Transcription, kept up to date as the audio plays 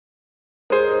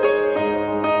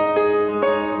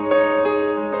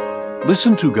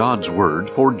Listen to God's Word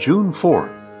for June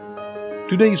 4th.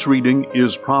 Today's reading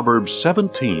is Proverbs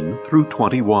 17 through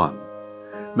 21.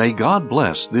 May God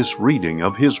bless this reading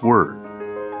of His Word.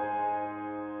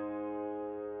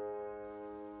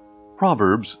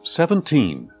 Proverbs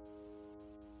 17.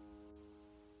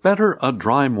 Better a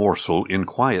dry morsel in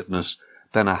quietness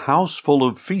than a house full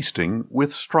of feasting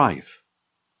with strife.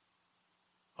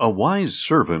 A wise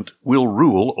servant will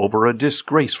rule over a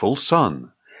disgraceful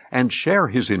son, and share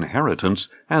his inheritance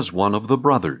as one of the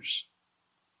brothers.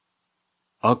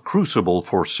 A crucible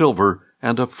for silver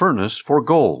and a furnace for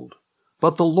gold,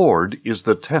 but the Lord is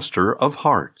the tester of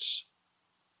hearts.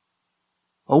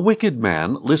 A wicked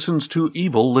man listens to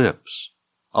evil lips.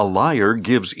 A liar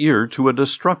gives ear to a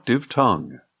destructive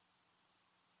tongue.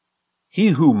 He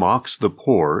who mocks the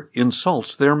poor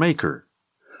insults their Maker.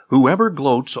 Whoever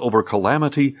gloats over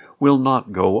calamity will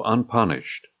not go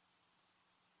unpunished.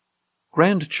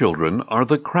 Grandchildren are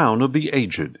the crown of the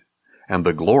aged, and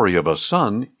the glory of a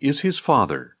son is his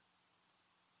father.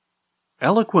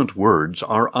 Eloquent words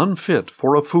are unfit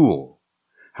for a fool.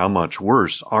 How much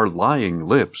worse are lying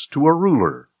lips to a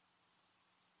ruler?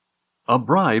 A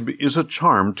bribe is a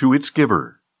charm to its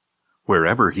giver.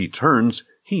 Wherever he turns,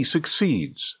 he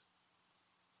succeeds.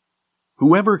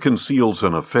 Whoever conceals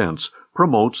an offense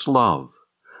promotes love,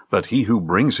 but he who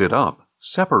brings it up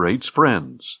separates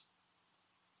friends.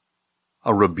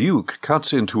 A rebuke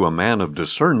cuts into a man of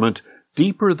discernment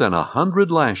deeper than 100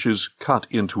 lashes cut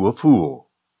into a fool.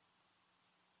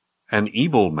 An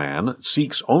evil man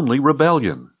seeks only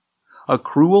rebellion. A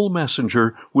cruel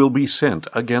messenger will be sent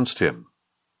against him.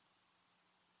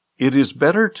 It is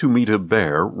better to meet a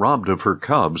bear robbed of her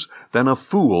cubs than a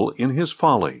fool in his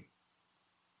folly.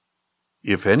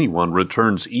 If anyone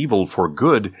returns evil for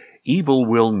good, evil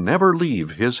will never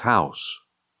leave his house.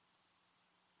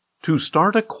 To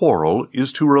start a quarrel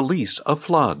is to release a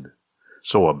flood,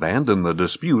 so abandon the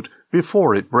dispute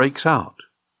before it breaks out.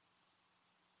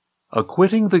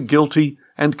 Acquitting the guilty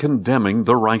and condemning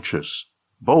the righteous,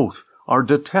 both are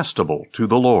detestable to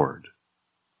the Lord.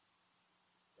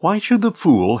 Why should the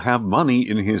fool have money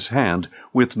in his hand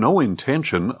with no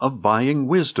intention of buying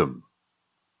wisdom?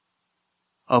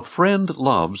 A friend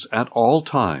loves at all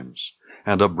times,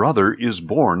 and a brother is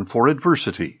born for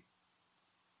adversity.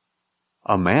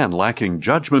 A man lacking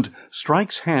judgment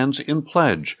strikes hands in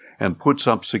pledge and puts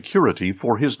up security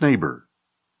for his neighbor.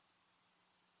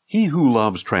 He who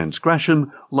loves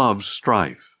transgression loves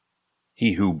strife.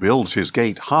 He who builds his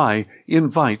gate high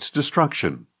invites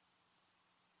destruction.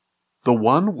 The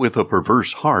one with a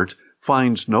perverse heart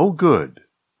finds no good,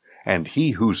 and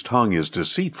he whose tongue is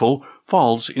deceitful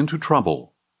falls into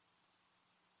trouble.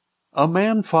 A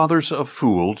man fathers a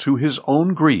fool to his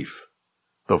own grief.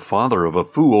 The father of a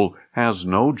fool has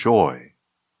no joy.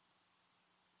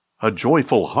 A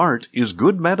joyful heart is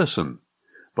good medicine,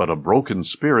 but a broken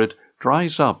spirit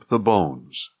dries up the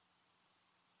bones.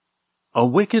 A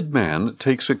wicked man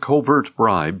takes a covert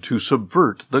bribe to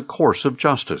subvert the course of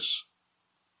justice.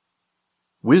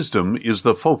 Wisdom is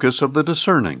the focus of the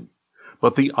discerning,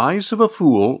 but the eyes of a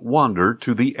fool wander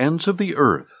to the ends of the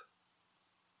earth.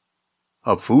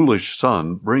 A foolish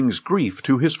son brings grief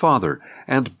to his father,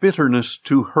 and bitterness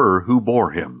to her who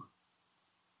bore him.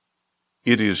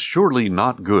 It is surely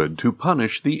not good to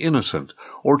punish the innocent,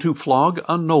 or to flog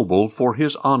a noble for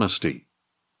his honesty.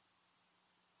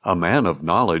 A man of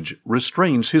knowledge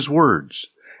restrains his words,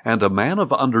 and a man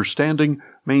of understanding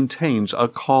maintains a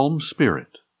calm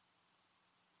spirit.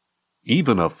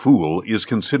 Even a fool is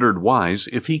considered wise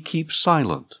if he keeps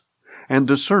silent, and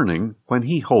discerning when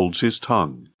he holds his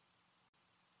tongue.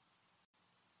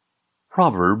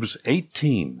 Proverbs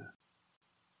 18.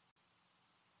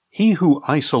 He who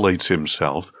isolates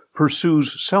himself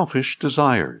pursues selfish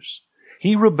desires.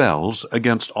 He rebels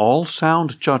against all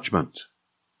sound judgment.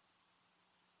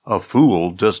 A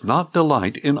fool does not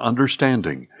delight in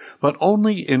understanding, but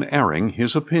only in airing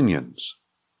his opinions.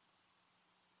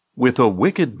 With a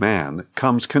wicked man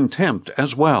comes contempt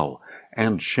as well,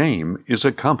 and shame is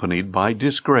accompanied by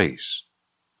disgrace.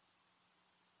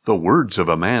 The words of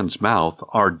a man's mouth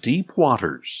are deep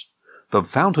waters. The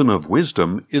fountain of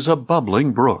wisdom is a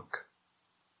bubbling brook.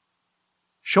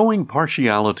 Showing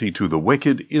partiality to the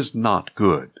wicked is not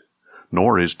good,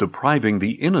 nor is depriving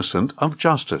the innocent of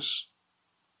justice.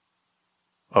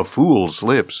 A fool's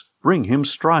lips bring him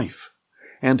strife,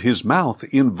 and his mouth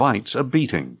invites a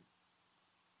beating.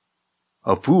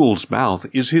 A fool's mouth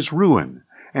is his ruin,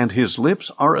 and his lips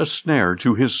are a snare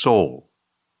to his soul.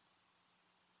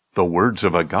 The words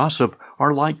of a gossip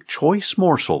are like choice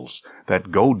morsels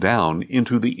that go down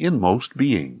into the inmost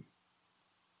being.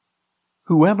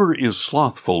 Whoever is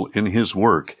slothful in his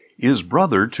work is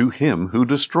brother to him who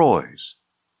destroys.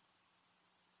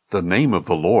 The name of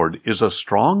the Lord is a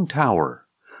strong tower.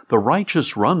 The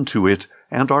righteous run to it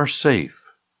and are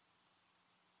safe.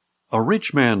 A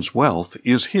rich man's wealth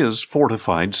is his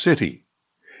fortified city.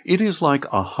 It is like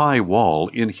a high wall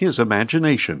in his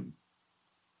imagination.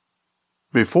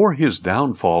 Before his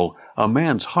downfall, a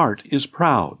man's heart is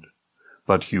proud,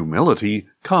 but humility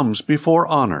comes before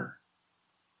honor.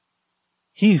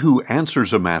 He who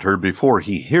answers a matter before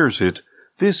he hears it,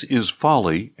 this is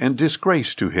folly and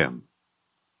disgrace to him.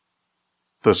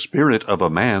 The spirit of a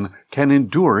man can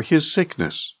endure his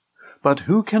sickness, but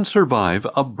who can survive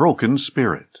a broken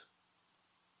spirit?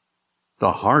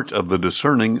 The heart of the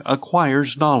discerning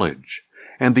acquires knowledge,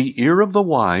 and the ear of the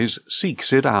wise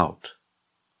seeks it out.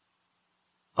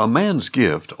 A man's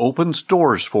gift opens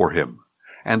doors for him,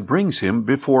 and brings him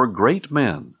before great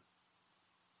men.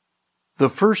 The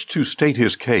first to state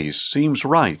his case seems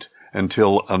right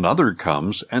until another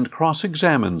comes and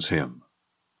cross-examines him.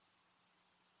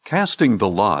 Casting the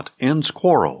lot ends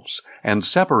quarrels and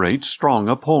separates strong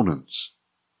opponents.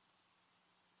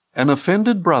 An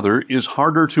offended brother is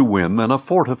harder to win than a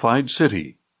fortified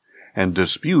city, and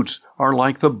disputes are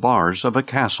like the bars of a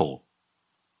castle.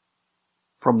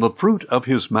 From the fruit of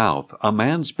his mouth a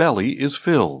man's belly is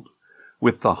filled.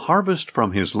 With the harvest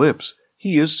from his lips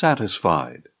he is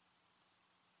satisfied.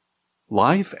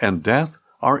 Life and death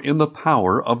are in the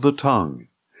power of the tongue,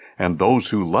 and those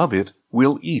who love it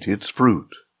will eat its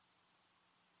fruit.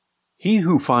 He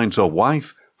who finds a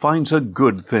wife finds a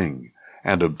good thing,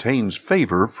 and obtains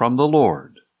favor from the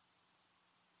Lord.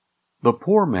 The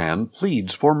poor man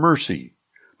pleads for mercy,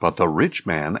 but the rich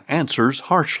man answers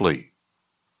harshly.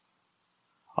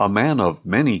 A man of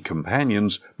many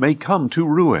companions may come to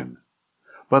ruin,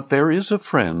 but there is a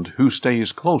friend who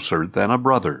stays closer than a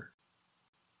brother.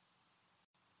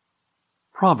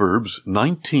 Proverbs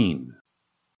 19.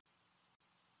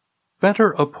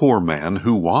 Better a poor man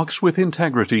who walks with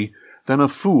integrity than a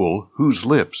fool whose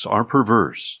lips are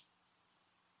perverse.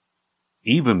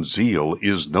 Even zeal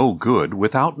is no good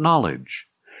without knowledge,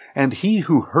 and he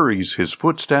who hurries his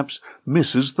footsteps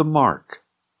misses the mark.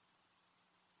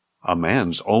 A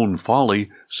man's own folly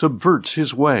subverts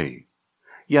his way,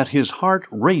 yet his heart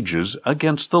rages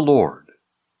against the Lord.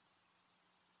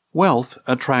 Wealth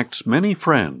attracts many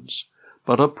friends,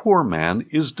 but a poor man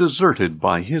is deserted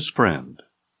by his friend.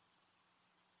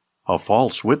 A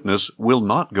false witness will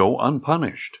not go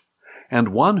unpunished, and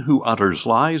one who utters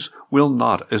lies will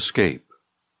not escape.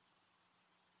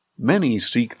 Many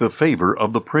seek the favor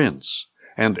of the prince,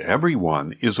 and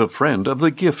everyone is a friend of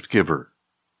the gift-giver.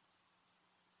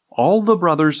 All the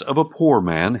brothers of a poor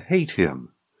man hate him.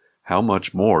 How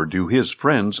much more do his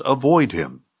friends avoid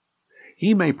him?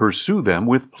 He may pursue them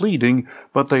with pleading,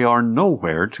 but they are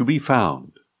nowhere to be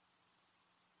found.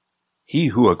 He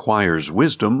who acquires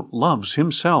wisdom loves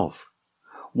himself.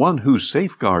 One who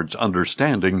safeguards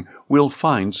understanding will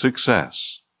find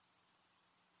success.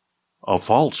 A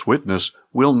false witness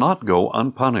will not go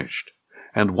unpunished,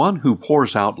 and one who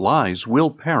pours out lies will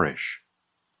perish.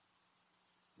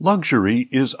 Luxury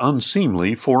is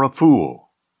unseemly for a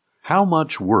fool. How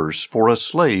much worse for a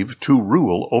slave to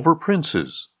rule over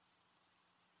princes?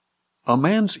 A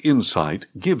man's insight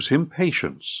gives him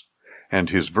patience, and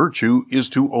his virtue is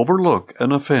to overlook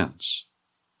an offense.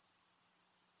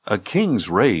 A king's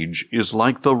rage is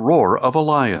like the roar of a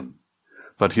lion,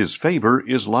 but his favor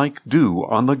is like dew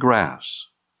on the grass.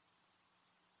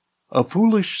 A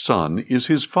foolish son is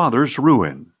his father's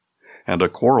ruin, and a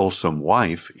quarrelsome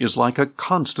wife is like a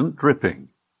constant dripping.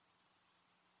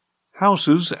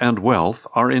 Houses and wealth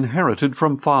are inherited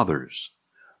from fathers,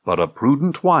 but a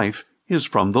prudent wife is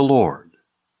from the Lord.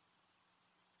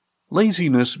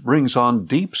 Laziness brings on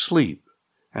deep sleep,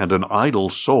 and an idle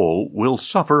soul will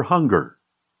suffer hunger.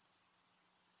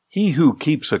 He who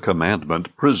keeps a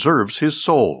commandment preserves his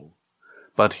soul,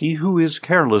 but he who is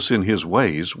careless in his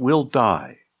ways will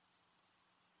die.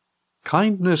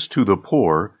 Kindness to the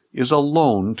poor is a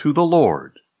loan to the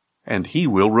Lord, and he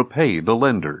will repay the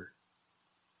lender.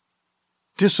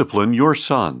 Discipline your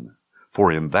son,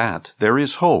 for in that there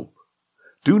is hope.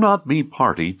 Do not be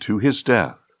party to his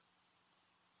death.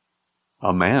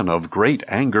 A man of great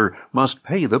anger must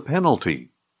pay the penalty.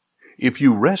 If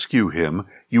you rescue him,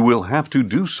 you will have to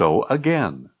do so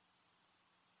again.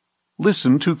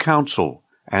 Listen to counsel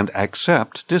and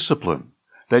accept discipline,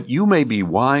 that you may be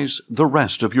wise the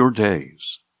rest of your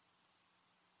days.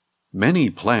 Many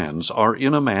plans are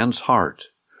in a man's heart,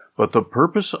 but the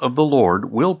purpose of the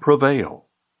Lord will prevail.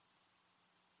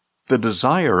 The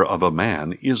desire of a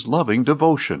man is loving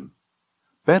devotion.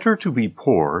 Better to be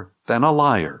poor than a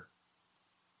liar.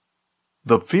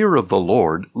 The fear of the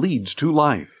Lord leads to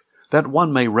life, that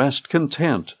one may rest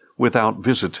content without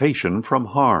visitation from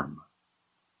harm.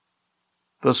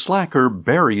 The slacker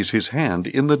buries his hand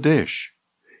in the dish.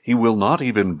 He will not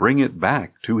even bring it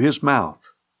back to his mouth.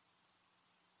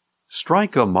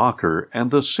 Strike a mocker,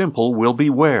 and the simple will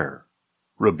beware.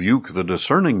 Rebuke the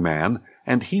discerning man,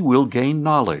 and he will gain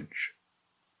knowledge.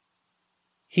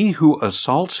 He who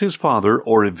assaults his father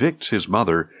or evicts his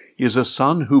mother is a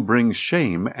son who brings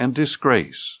shame and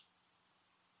disgrace.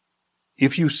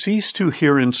 If you cease to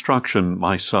hear instruction,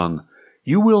 my son,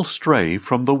 you will stray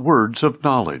from the words of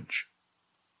knowledge.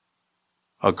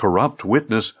 A corrupt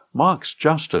witness mocks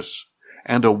justice,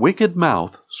 and a wicked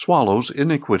mouth swallows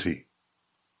iniquity.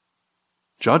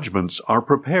 Judgments are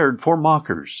prepared for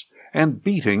mockers, and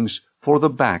beatings for the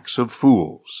backs of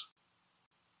fools.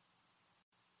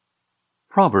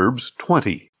 Proverbs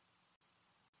 20.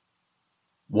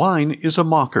 Wine is a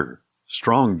mocker,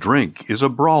 strong drink is a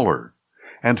brawler,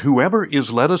 and whoever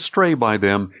is led astray by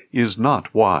them is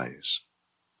not wise.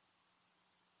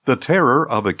 The terror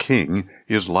of a king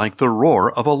is like the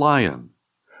roar of a lion.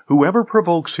 Whoever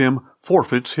provokes him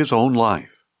forfeits his own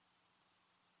life.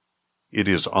 It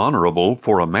is honorable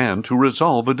for a man to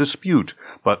resolve a dispute,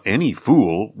 but any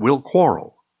fool will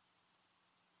quarrel.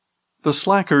 The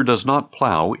slacker does not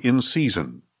plow in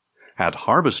season. At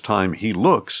harvest time he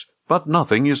looks, but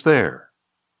nothing is there.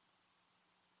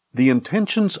 The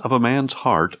intentions of a man's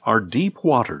heart are deep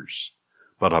waters,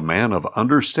 but a man of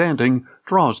understanding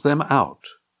draws them out.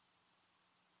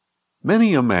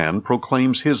 Many a man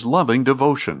proclaims his loving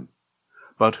devotion,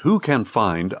 but who can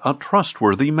find a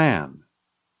trustworthy man?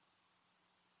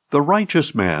 The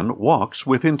righteous man walks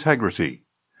with integrity.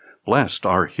 Blessed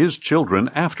are his children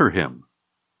after him.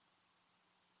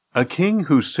 A king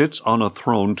who sits on a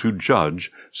throne to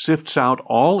judge sifts out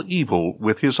all evil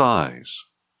with his eyes.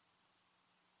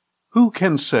 Who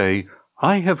can say,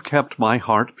 I have kept my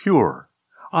heart pure,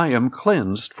 I am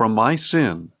cleansed from my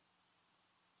sin?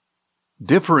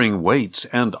 Differing weights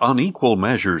and unequal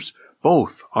measures,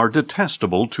 both are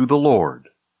detestable to the Lord.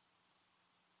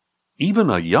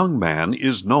 Even a young man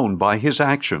is known by his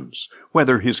actions,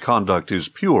 whether his conduct is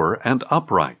pure and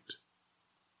upright.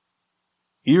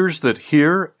 Ears that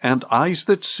hear and eyes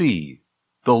that see,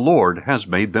 the Lord has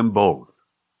made them both.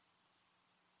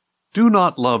 Do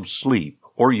not love sleep,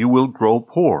 or you will grow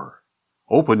poor.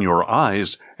 Open your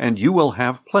eyes, and you will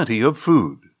have plenty of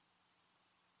food.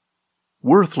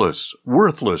 Worthless,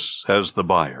 worthless, says the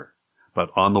buyer,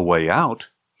 but on the way out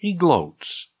he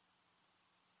gloats.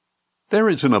 There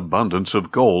is an abundance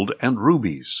of gold and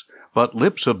rubies, but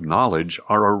lips of knowledge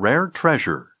are a rare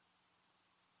treasure.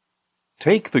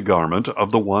 Take the garment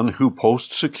of the one who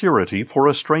posts security for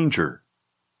a stranger.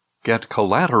 Get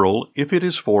collateral if it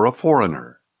is for a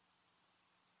foreigner.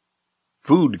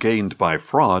 Food gained by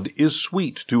fraud is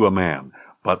sweet to a man,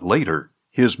 but later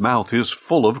his mouth is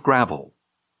full of gravel.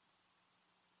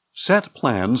 Set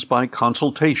plans by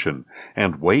consultation,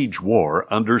 and wage war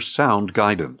under sound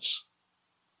guidance.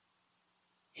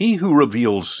 He who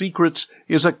reveals secrets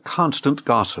is a constant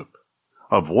gossip.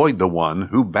 Avoid the one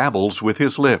who babbles with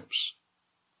his lips.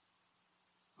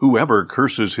 Whoever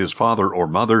curses his father or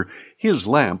mother, his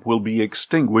lamp will be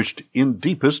extinguished in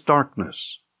deepest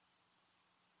darkness.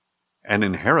 An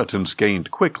inheritance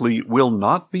gained quickly will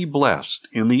not be blessed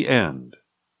in the end.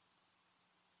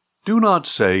 Do not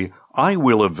say, I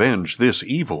will avenge this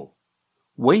evil.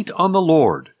 Wait on the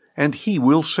Lord, and he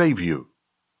will save you.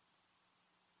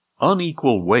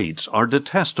 Unequal weights are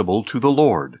detestable to the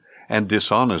Lord, and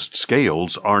dishonest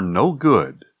scales are no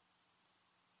good.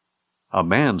 A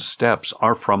man's steps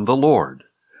are from the Lord,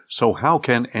 so how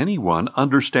can anyone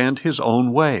understand his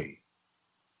own way?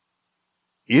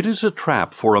 It is a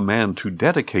trap for a man to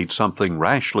dedicate something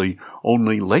rashly,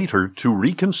 only later to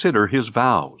reconsider his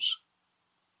vows.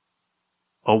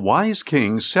 A wise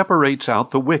king separates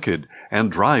out the wicked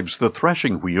and drives the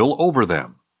threshing wheel over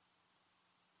them.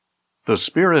 The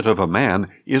spirit of a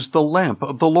man is the lamp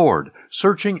of the Lord,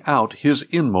 searching out his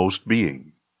inmost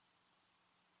being.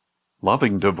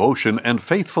 Loving devotion and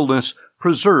faithfulness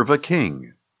preserve a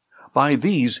king. By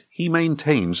these he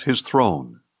maintains his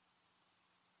throne.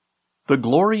 The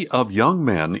glory of young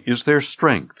men is their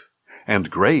strength, and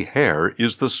gray hair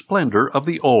is the splendor of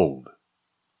the old.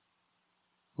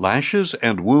 Lashes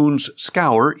and wounds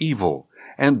scour evil,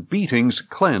 and beatings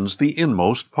cleanse the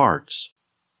inmost parts.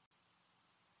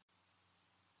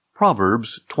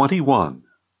 Proverbs 21.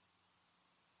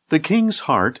 The king's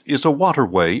heart is a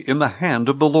waterway in the hand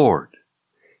of the Lord.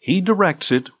 He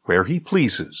directs it where he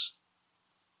pleases.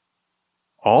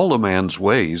 All a man's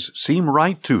ways seem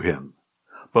right to him,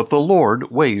 but the Lord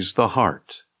weighs the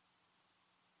heart.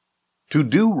 To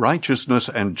do righteousness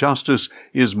and justice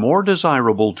is more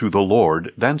desirable to the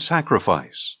Lord than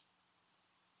sacrifice.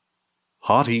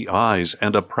 Haughty eyes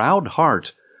and a proud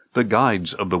heart, the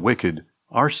guides of the wicked,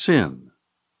 are sin.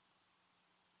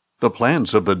 The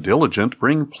plans of the diligent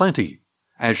bring plenty,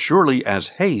 as surely as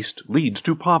haste leads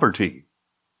to poverty.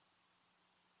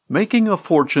 Making a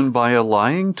fortune by a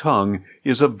lying tongue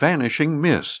is a vanishing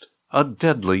mist, a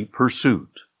deadly pursuit.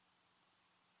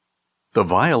 The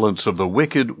violence of the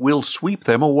wicked will sweep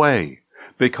them away,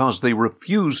 because they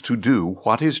refuse to do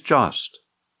what is just.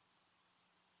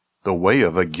 The way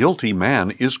of a guilty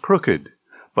man is crooked,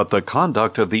 but the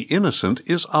conduct of the innocent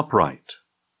is upright.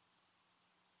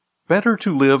 Better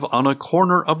to live on a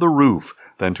corner of the roof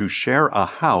than to share a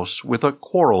house with a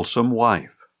quarrelsome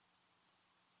wife.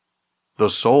 The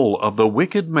soul of the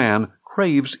wicked man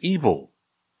craves evil.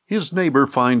 His neighbor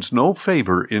finds no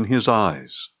favor in his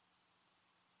eyes.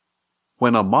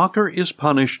 When a mocker is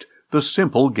punished, the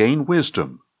simple gain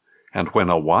wisdom, and when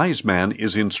a wise man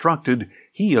is instructed,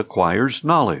 he acquires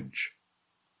knowledge.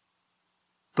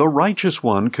 The righteous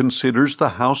one considers the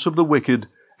house of the wicked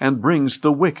and brings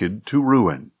the wicked to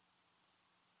ruin.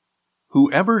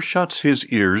 Whoever shuts his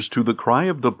ears to the cry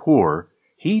of the poor,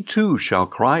 he too shall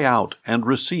cry out and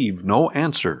receive no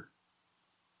answer.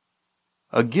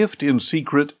 A gift in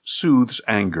secret soothes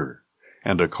anger,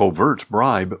 and a covert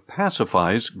bribe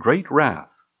pacifies great wrath.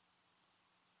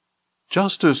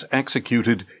 Justice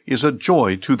executed is a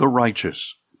joy to the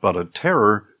righteous, but a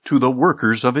terror to the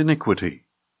workers of iniquity.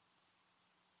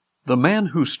 The man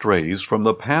who strays from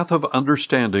the path of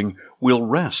understanding will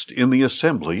rest in the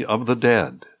assembly of the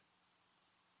dead.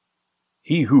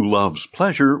 He who loves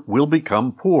pleasure will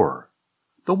become poor.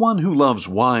 The one who loves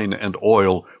wine and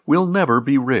oil will never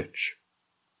be rich.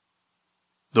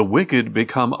 The wicked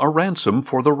become a ransom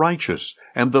for the righteous,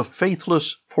 and the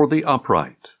faithless for the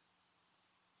upright.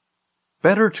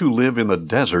 Better to live in the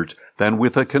desert than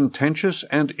with a contentious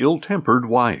and ill-tempered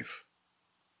wife.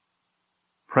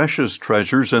 Precious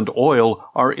treasures and oil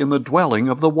are in the dwelling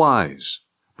of the wise,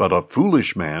 but a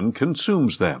foolish man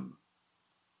consumes them.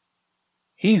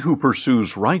 He who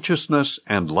pursues righteousness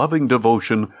and loving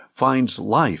devotion finds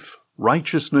life,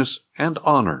 righteousness, and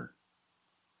honor.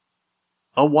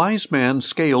 A wise man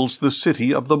scales the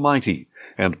city of the mighty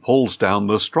and pulls down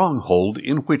the stronghold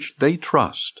in which they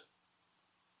trust.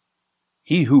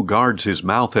 He who guards his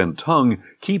mouth and tongue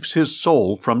keeps his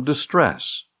soul from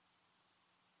distress.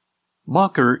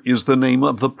 Mocker is the name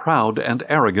of the proud and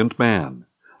arrogant man,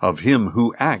 of him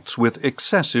who acts with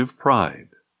excessive pride.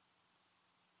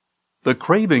 The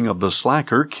craving of the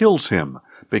slacker kills him,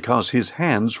 because his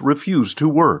hands refuse to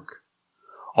work.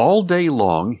 All day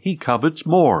long he covets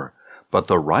more, but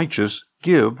the righteous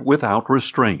give without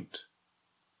restraint.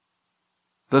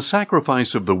 The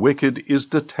sacrifice of the wicked is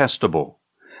detestable.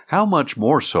 How much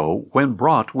more so when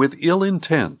brought with ill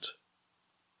intent?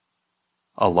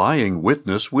 A lying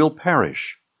witness will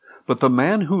perish, but the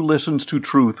man who listens to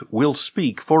truth will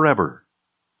speak forever.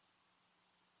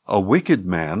 A wicked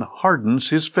man hardens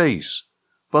his face,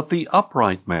 but the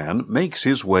upright man makes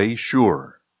his way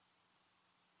sure.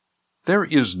 There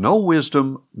is no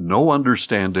wisdom, no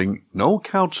understanding, no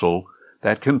counsel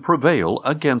that can prevail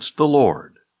against the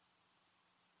Lord.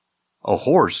 A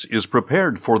horse is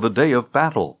prepared for the day of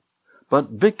battle, but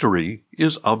victory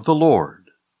is of the Lord.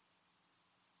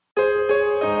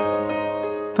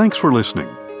 Thanks for listening,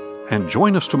 and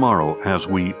join us tomorrow as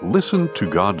we listen to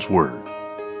God's Word.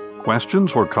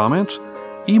 Questions or comments?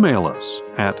 Email us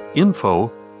at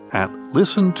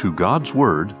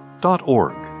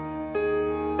info@listentogodsword.org.